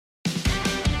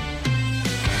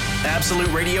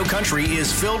Absolute Radio Country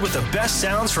is filled with the best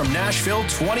sounds from Nashville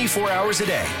 24 hours a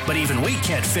day. But even we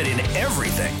can't fit in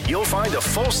everything. You'll find the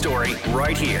full story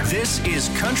right here. This is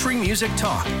Country Music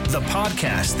Talk, the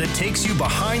podcast that takes you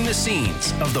behind the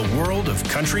scenes of the world of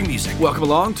country music. Welcome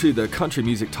along to the Country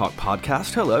Music Talk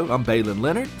podcast. Hello, I'm Baylen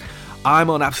Leonard.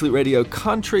 I'm on Absolute Radio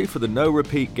Country for the no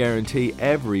repeat guarantee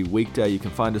every weekday. You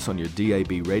can find us on your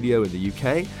DAB radio in the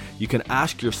UK. You can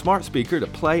ask your smart speaker to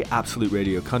play Absolute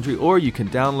Radio Country, or you can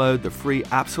download the free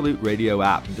Absolute Radio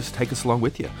app and just take us along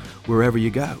with you wherever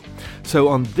you go. So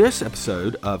on this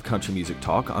episode of Country Music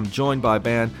Talk, I'm joined by a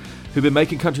band who've been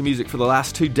making country music for the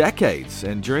last 2 decades.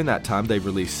 And during that time, they've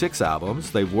released 6 albums.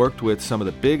 They've worked with some of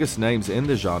the biggest names in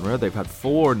the genre. They've had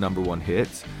 4 number 1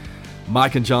 hits.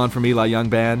 Mike and Jon from Eli Young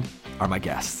Band are my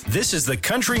guests. This is the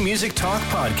Country Music Talk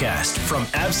podcast from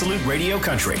Absolute Radio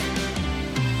Country.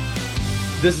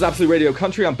 This is Absolute Radio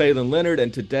Country. I'm Baylen Leonard,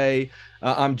 and today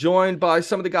I'm joined by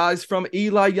some of the guys from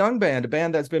Eli Young Band, a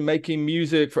band that's been making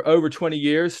music for over 20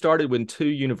 years. Started when 2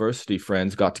 university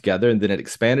friends got together, and then it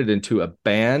expanded into a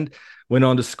band. Went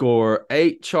on to score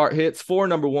 8 chart hits, 4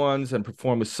 number 1s, and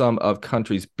perform with some of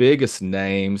country's biggest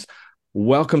names.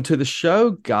 Welcome to the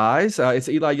show, guys. It's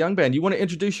Eli Young Band. You want to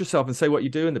introduce yourself and say what you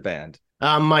do in the band?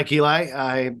 I'm Mike Eli.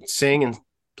 I sing and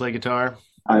play guitar.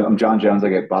 I'm Jon Jones. I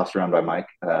get bossed around by Mike,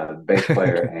 bass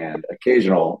player and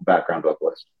occasional background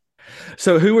vocalist.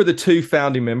 So who are the 2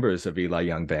 founding members of Eli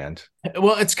Young Band?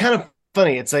 Well, it's kind of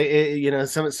funny. It's like,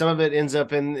 some of it ends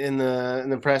up in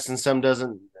the press and some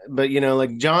doesn't. But,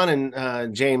 like John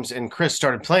and James and Chris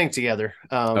started playing together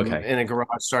in a garage,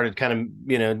 started kind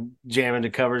of, jamming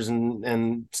to covers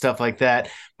and stuff like that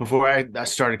before I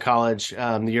started college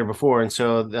the year before. And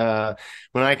so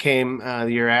when I came the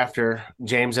year after,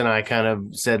 James and I kind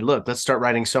of said, look, let's start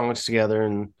writing songs together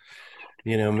and,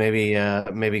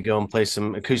 maybe go and play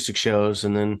some acoustic shows.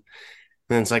 And then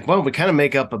it's like, well, we kind of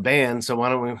make up a band. So why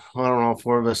don't all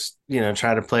 4 of us,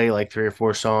 try to play like 3 or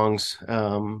 4 songs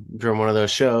during one of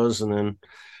those shows, and then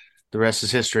the rest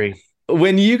is history.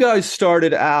 When you guys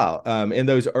started out in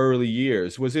those early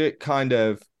years, was it kind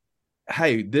of,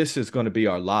 hey, this is going to be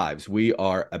our lives. We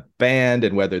are a band,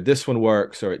 and whether this one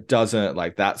works or it doesn't,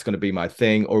 like that's going to be my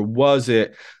thing? Or was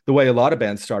it the way a lot of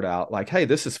bands start out, like, hey,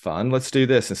 this is fun, let's do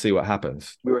this and see what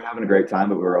happens? We were having a great time,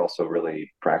 but we were also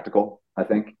really practical, I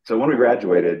think. So when we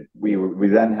graduated, we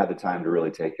then had the time to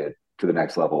really take it to the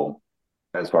next level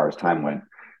as far as time went.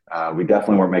 We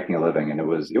definitely weren't making a living, and it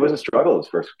was a struggle those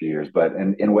first few years. But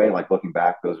in a way, like looking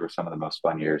back, those were some of the most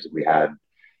fun years that we had.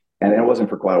 And it wasn't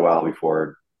for quite a while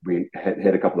before we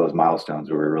hit a couple of those milestones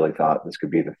where we really thought this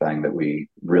could be the thing that we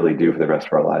really do for the rest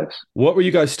of our lives. What were you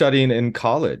guys studying in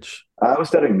college? I was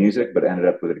studying music, but ended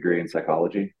up with a degree in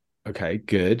psychology. Okay,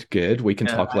 good. We can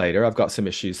talk later. I've got some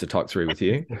issues to talk through with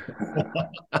you.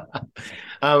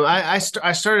 I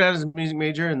started out as a music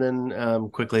major and then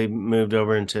quickly moved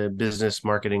over into business,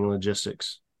 marketing,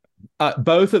 logistics.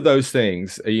 Both of those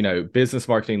things, business,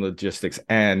 marketing, logistics,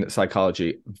 and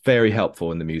psychology, very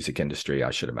helpful in the music industry, I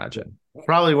should imagine.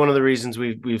 Probably one of the reasons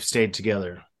we've stayed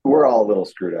together. We're all a little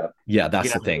screwed up. Yeah,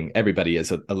 that's the thing. Everybody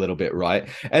is a little bit, right?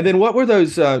 And then what were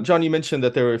those, Jon, you mentioned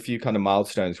that there were a few kind of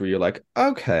milestones where you're like,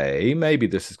 okay, maybe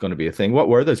this is going to be a thing. What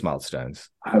were those milestones?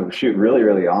 Oh, shoot. Really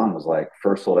early on was like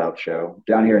first sold out show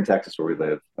down here in Texas where we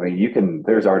live. I mean,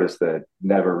 there's artists that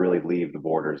never really leave the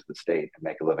borders of the state and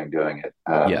make a living doing it.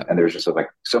 And there's just like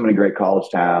so many great college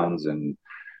towns and,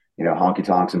 honky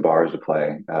tonks and bars to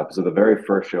play. So the very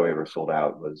first show we ever sold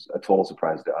out was a total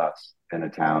surprise to us in a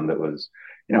town that was,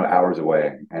 hours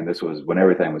away. And this was when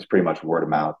everything was pretty much word of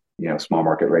mouth, small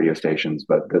market radio stations.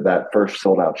 But that first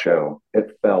sold out show,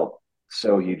 it felt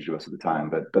so huge to us at the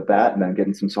time. But that, and then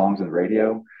getting some songs on the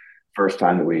radio, first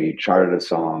time that we charted a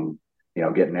song,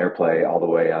 getting airplay all the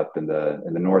way up in the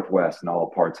Northwest and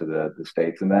all parts of the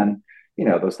States. And then,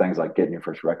 those things like getting your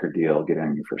first record deal, getting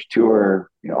on your first tour,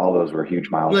 all those were huge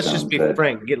milestones. Let's just be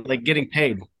frank, getting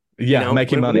paid. Yeah,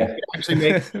 making money. Actually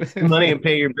make money and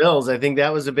pay your bills. I think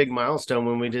that was a big milestone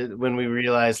when we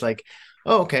realized like,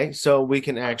 oh, okay, so we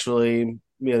can actually,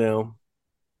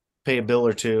 pay a bill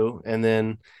or 2. And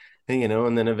then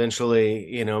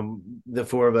eventually, the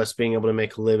 4 of us being able to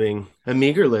make a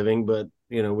meager living, but,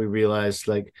 we realized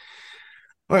like,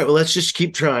 all right, well, let's just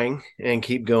keep trying and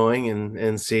keep going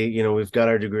and see, we've got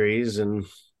our degrees and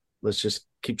let's just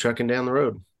keep trucking down the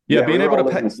road. Yeah, being able to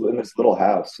pay in this little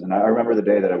house. And I remember the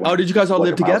day that I went. Oh, did you guys all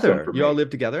live together? You all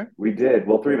lived together? We did.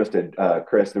 Well, 3 of us did.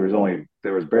 Chris, there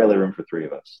was barely room for 3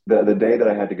 of us. The day that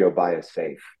I had to go buy a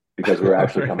safe because we were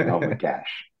actually coming home with cash.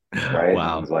 Right. Wow.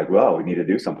 And I was like, well, we need to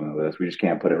do something with this. We just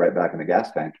can't put it right back in the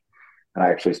gas tank. And I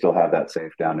actually still have that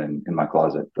safe down in my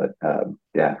closet. But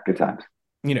yeah, good times.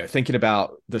 thinking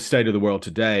about the state of the world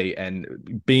today,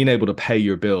 and being able to pay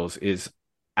your bills is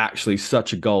actually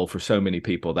such a goal for so many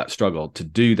people that struggle to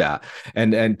do that,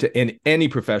 and to, in any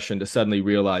profession, to suddenly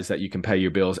realize that you can pay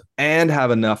your bills and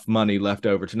have enough money left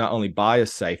over to not only buy a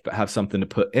safe but have something to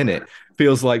put in it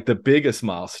feels like the biggest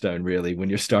milestone, really, when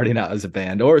you're starting out as a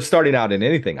band or starting out in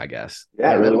anything, I guess.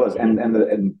 Yeah, it really was.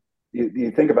 And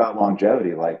you think about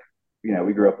longevity, like,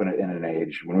 we grew up in an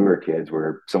age when we were kids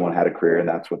where someone had a career and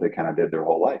that's what they kind of did their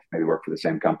whole life. Maybe work for the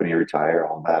same company, retire,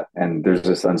 all that. And there's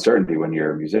this uncertainty when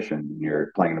you're a musician and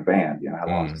you're playing in a band, how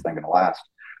long is this thing going to last?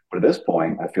 But at this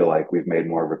point, I feel like we've made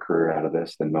more of a career out of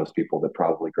this than most people that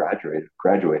probably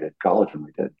graduated college when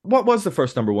we did. What was the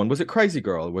first number one? Was it Crazy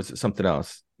Girl or was it something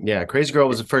else? Yeah, Crazy Girl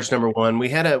was the first number one. We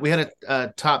had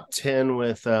a top 10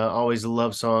 with Always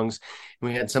Love Songs.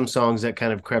 We had some songs that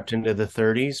kind of crept into the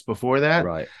 30s before that.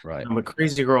 Right. But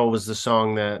Crazy Girl was the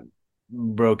song that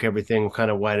broke everything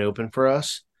kind of wide open for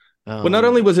us. Well, not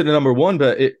only was it a number one,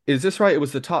 but is this right? It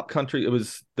was the top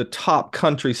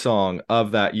country song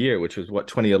of that year, which was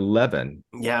 2011.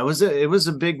 Yeah, it was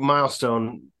a big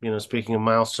milestone. Speaking of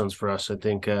milestones for us, I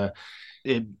think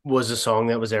it was a song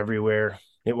that was everywhere.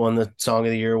 It won the Song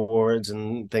of the Year awards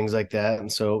and things like that,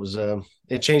 and so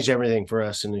it changed everything for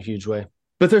us in a huge way.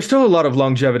 But there's still a lot of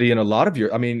longevity in a lot of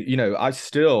your. I mean, I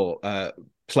still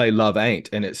play Love Ain't,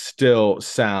 and it still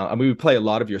we play a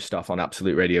lot of your stuff on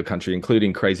Absolute Radio Country,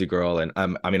 including Crazy Girl, and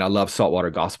I love Saltwater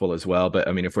Gospel as well. But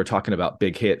if we're talking about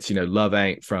big hits, Love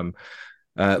Ain't from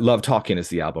Love Talking is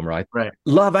the album, right? Right.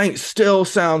 Love Ain't still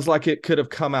sounds like it could have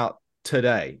come out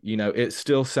today. It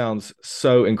still sounds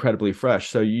so incredibly fresh.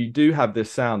 So you do have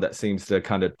this sound that seems to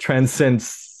kind of transcend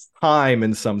time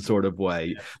in some sort of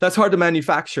way. That's hard to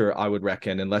manufacture, I would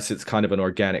reckon, unless it's kind of an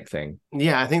organic thing.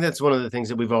 Yeah, I think that's one of the things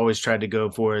that we've always tried to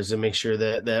go for, is to make sure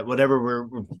that whatever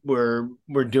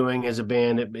we're doing as a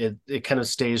band, it kind of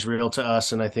stays real to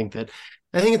us. And I think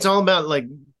it's all about like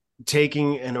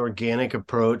taking an organic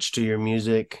approach to your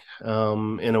music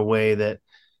in a way that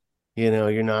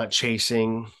you're not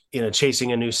chasing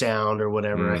a new sound or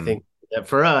whatever. I think that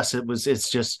for us it's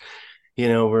just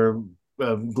we're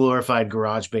a glorified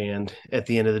garage band at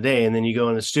the end of the day, and then you go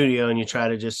in the studio and you try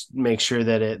to just make sure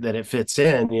that it fits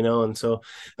in, and so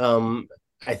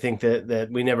I think that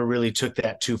we never really took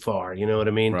that too far. You know what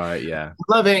I mean? Right. Yeah.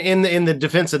 Love it. In the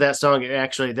defense of that song,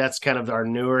 actually, that's kind of our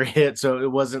newer hit. So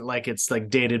it wasn't like it's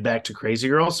like dated back to Crazy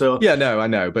Girl. So yeah, no, I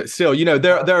know, but still,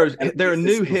 there are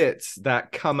new hits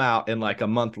that come out and like a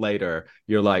month later,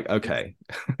 you're like, okay.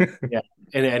 Yeah.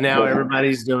 And now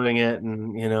everybody's doing it,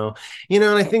 and and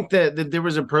I think that there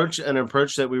was an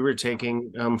approach that we were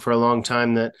taking for a long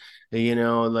time, that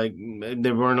like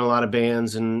there weren't a lot of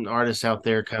bands and artists out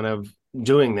there kind of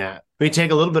doing that. We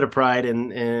take a little bit of pride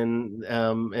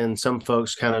in some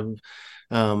folks kind of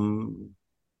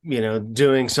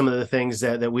doing some of the things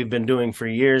that we've been doing for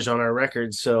years on our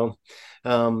records. So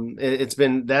that's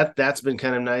been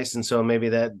kind of nice, and so maybe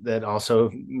that also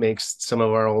makes some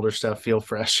of our older stuff feel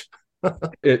fresh.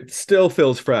 It still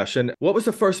feels fresh. And what was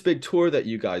the first big tour that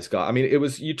you guys got? I mean,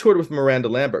 you toured with Miranda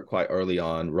Lambert quite early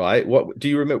on, right? What do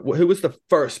you remember? Who was the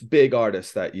first big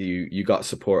artist that you got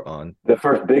support on? The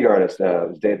first big artist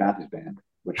was Dave Matthews Band,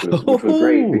 which was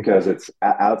great because it's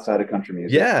outside of country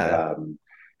music. Yeah.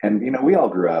 And we all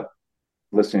grew up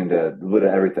listening to a little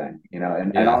of everything,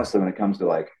 and honestly, when it comes to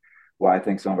like why I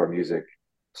think some of our music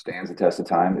stands the test of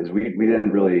time, is we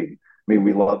didn't really. I mean,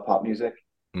 we love pop music.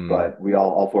 But we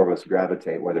all four of us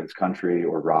gravitate, whether it's country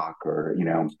or rock or,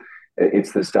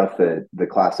 it's the stuff the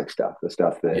classic stuff, the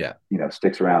stuff that,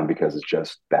 sticks around because it's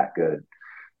just that good.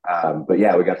 But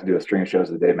yeah, we got to do a string of shows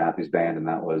with the Dave Matthews Band, and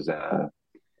that was,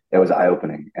 it was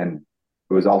eye-opening. And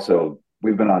it was also,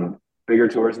 we've been on bigger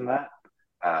tours than that.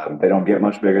 They don't get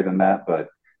much bigger than that, but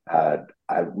I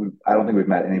don't think we've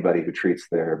met anybody who treats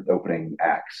their opening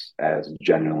acts as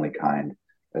genuinely kind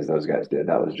as those guys did.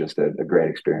 That was just a great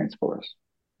experience for us.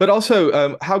 But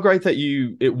also, how great that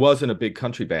it wasn't a big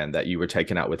country band that you were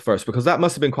taken out with first, because that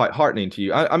must have been quite heartening to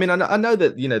you. I mean, I know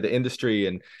that, the industry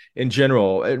and in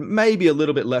general, it may be a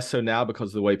little bit less so now because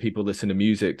of the way people listen to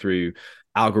music through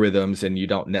algorithms, and you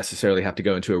don't necessarily have to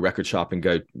go into a record shop and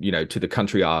go, to the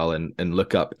country aisle and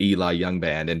look up Eli Young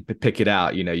Band and pick it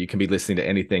out. You can be listening to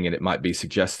anything and it might be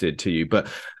suggested to you. But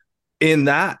in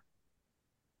that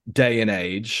day and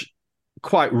age,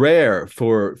 quite rare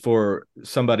for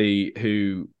somebody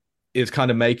who is kind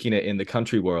of making it in the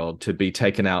country world to be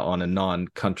taken out on a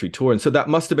non-country tour. And so that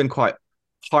must have been quite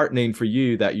heartening for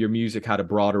you that your music had a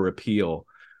broader appeal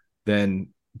than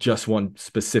just one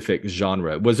specific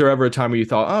genre. Was there ever a time where you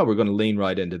thought, oh, we're going to lean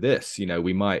right into this?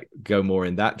 We might go more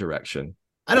in that direction?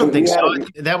 I don't think so.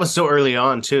 That was so early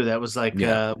on too. That was like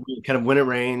kind of When It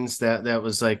Rains. That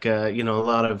was like a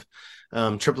lot of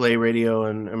AAA radio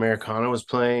and Americana was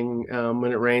playing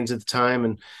When It Rains at the time.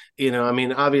 And I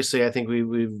mean, obviously, I think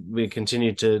we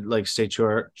continued to like stay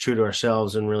true to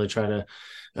ourselves and really try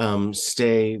to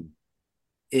stay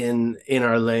in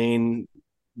our lane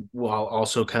while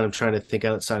also kind of trying to think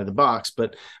outside of the box.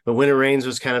 But When It Rains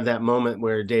was kind of that moment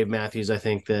where Dave Matthews, I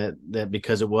think that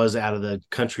because it was out of the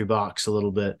country box a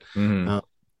little bit,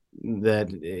 that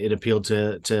it appealed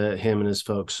to him and his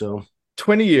folks. So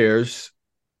 20 years,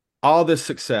 all this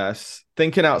success,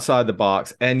 thinking outside the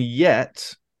box, and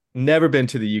yet never been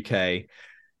to the UK.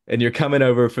 And you're coming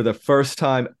over for the first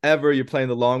time ever. You're playing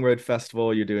the Long Road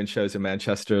Festival. You're doing shows in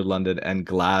Manchester, London, and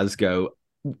Glasgow.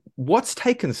 What's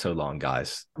taken so long,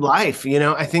 guys? Life,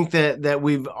 I think that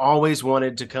we've always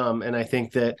wanted to come. And I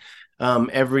think that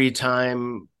every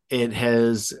time it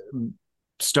has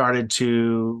started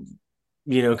to,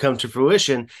 come to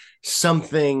fruition,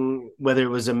 something, whether it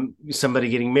was somebody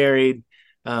getting married,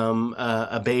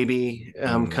 a baby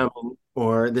coming,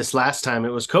 or this last time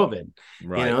it was COVID.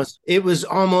 Right. It was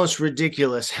almost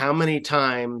ridiculous how many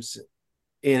times,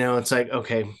 it's like,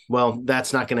 okay, well,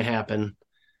 that's not going to happen.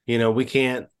 We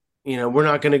can't, we're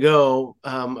not going to go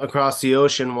across the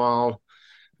ocean while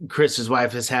Chris's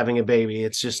wife is having a baby.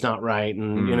 It's just not right.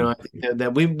 And, I think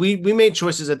that we made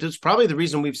choices that it's probably the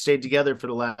reason we've stayed together for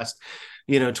the last,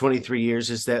 23 years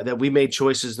is that we made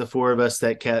choices, the four of us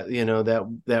that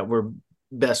that were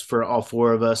best for all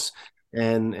four of us.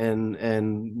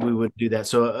 And we would do that.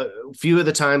 So a few of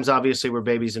the times, obviously, were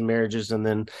babies and marriages, and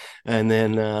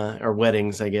then our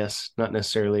weddings, I guess, not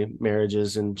necessarily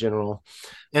marriages in general.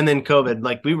 And then COVID,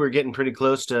 like we were getting pretty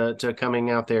close to coming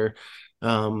out there.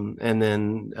 And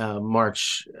then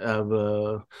March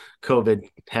of COVID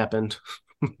happened.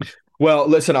 Well,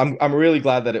 listen, I'm really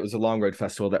glad that it was a Long Road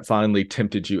Festival that finally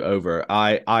tempted you over.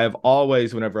 I have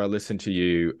always, whenever I listen to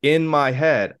you, in my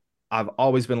head, I've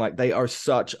always been like, they are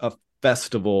such a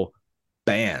festival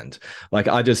band. Like,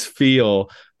 I just feel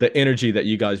the energy that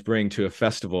you guys bring to a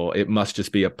festival. It must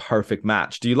just be a perfect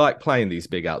match. Do you like playing these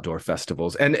big outdoor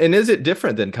festivals? And is it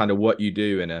different than kind of what you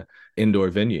do in a indoor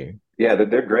venue? Yeah,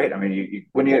 they're great. I mean,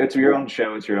 when it's your own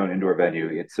show, it's your own indoor venue.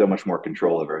 It's so much more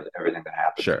control over everything that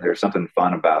happens. Sure. There's something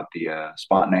fun about the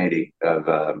spontaneity of,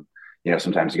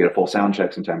 sometimes you get a full sound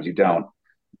check, sometimes you don't,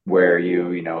 where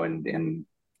in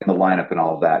the lineup and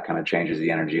all of that kind of changes the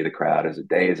energy of the crowd. Is it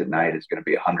day? Is it night? It's going to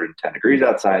be 110 degrees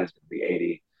outside. It's going to be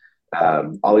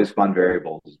 80. All these fun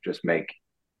variables just make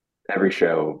every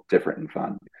show different and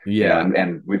fun. Yeah.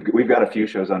 And we've got a few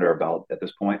shows under our belt at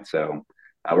this point, so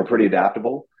we're pretty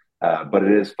adaptable. But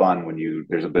it is fun when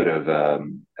there's a bit of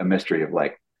a mystery of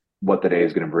like what the day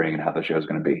is going to bring and how the show is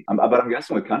going to be. But I'm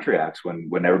guessing with country acts,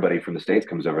 when everybody from the States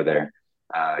comes over there,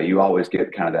 you always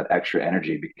get kind of that extra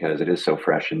energy because it is so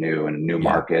fresh and new and a new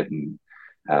market. And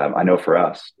I know for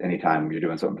us, anytime you're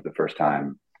doing something for the first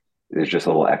time, there's just a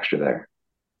little extra there.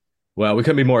 Well, we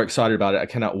couldn't be more excited about it. I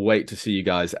cannot wait to see you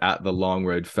guys at the Long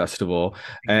Road Festival.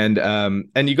 And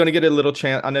you're going to get a little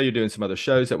chance. I know you're doing some other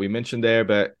shows that we mentioned there,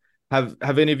 but have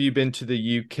any of you been to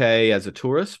the UK as a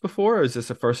tourist before, or is this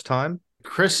the first time?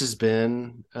 Chris has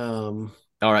been.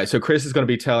 All right, so Chris is going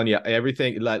to be telling you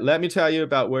everything. Like, let me tell you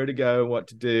about where to go and what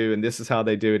to do, and this is how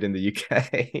they do it in the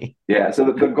UK. Yeah. So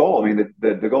the goal, I mean,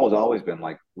 the goal has always been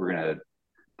like we're going to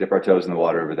dip our toes in the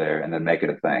water over there and then make it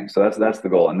a thing. So that's the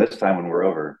goal. And this time when we're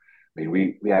over, I mean,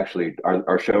 we actually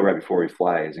our show right before we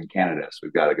fly is in Canada, so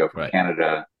we've got to go from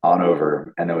Canada on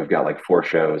over, and then we've got like 4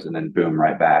 shows, and then boom,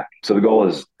 right back. So the goal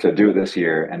is to do it this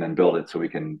year and then build it so we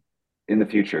can, in the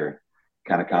future,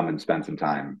 kind of come and spend some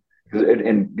time.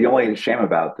 And the only shame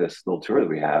about this little tour that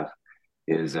we have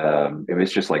is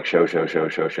it's just like show.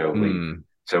 Leave.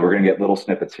 So we're gonna get little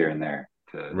snippets here and there.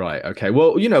 Right. Okay.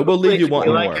 Well, we'll leave you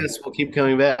wanting more. We'll keep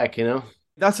coming back.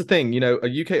 That's the thing,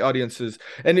 UK audiences,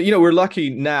 and we're lucky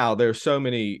now. There are so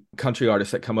many country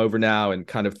artists that come over now, and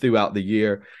kind of throughout the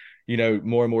year,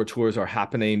 more and more tours are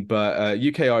happening. But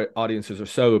UK audiences are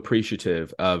so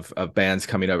appreciative of bands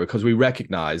coming over because we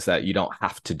recognize that you don't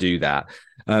have to do that.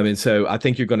 And so I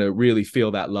think you're going to really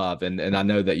feel that love. And I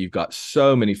know that you've got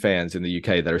so many fans in the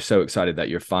UK that are so excited that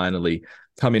you're finally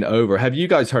coming over. Have you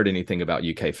guys heard anything about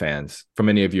UK fans from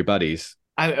any of your buddies?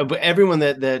 Everyone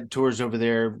that tours over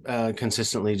there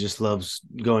consistently just loves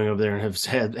going over there,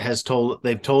 and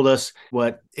they've told us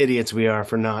what idiots we are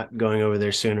for not going over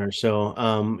there sooner. So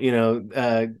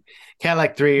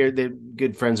Cadillac 3 are the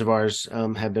good friends of ours,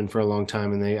 have been for a long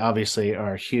time, and they obviously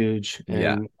are huge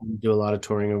and do a lot of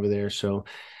touring over there. So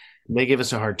They give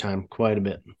us a hard time quite a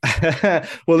bit.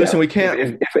 Well, listen, we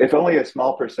can't. If only a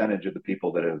small percentage of the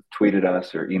people that have tweeted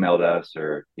us or emailed us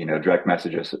or direct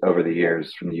message us over the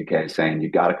years from the UK saying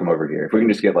you got to come over here. If we can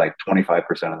just get like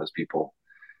 25% of those people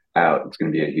out, it's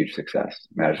going to be a huge success.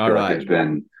 I just feel like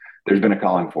there's been a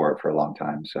calling for it for a long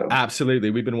time. So absolutely,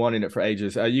 we've been wanting it for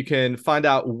ages. You can find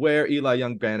out where Eli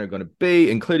Young Band are going to be,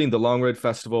 including the Long Road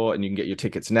Festival, and you can get your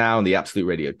tickets now in the Absolute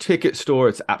Radio ticket store.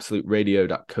 It's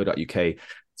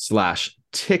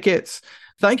absoluteradio.co.uk/tickets.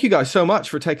 Thank you guys so much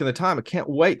for taking the time. I can't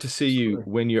wait to see you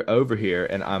when you're over here,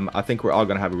 and I think we're all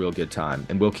going to have a real good time,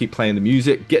 and we'll keep playing the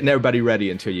music, getting everybody ready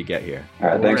until you get here. All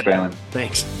right, thanks, Baylen.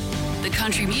 Thanks. The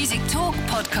Country Music Talk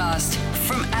podcast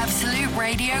from Absolute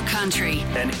Radio Country.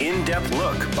 An in-depth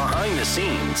look behind the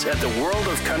scenes at the world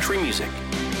of country music.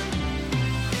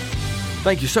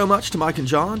 Thank you so much to Mike and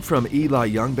Jon from Eli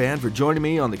Young Band for joining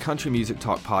me on the Country Music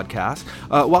Talk podcast.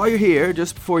 While you're here,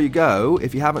 just before you go,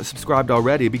 if you haven't subscribed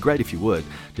already, it'd be great if you would.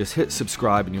 Just hit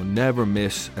subscribe and you'll never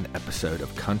miss an episode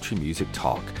of Country Music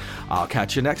Talk. I'll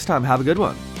catch you next time. Have a good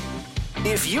one.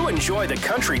 If you enjoy the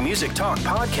Country Music Talk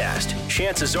podcast,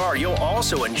 chances are you'll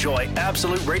also enjoy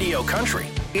Absolute Radio Country.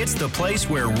 It's the place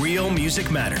where real music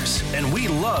matters, and we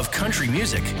love country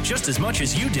music just as much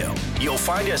as you do. You'll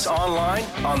find us online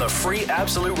on the free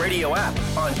Absolute Radio app,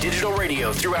 on digital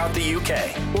radio throughout the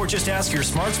UK, or just ask your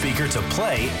smart speaker to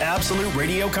play Absolute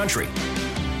Radio Country.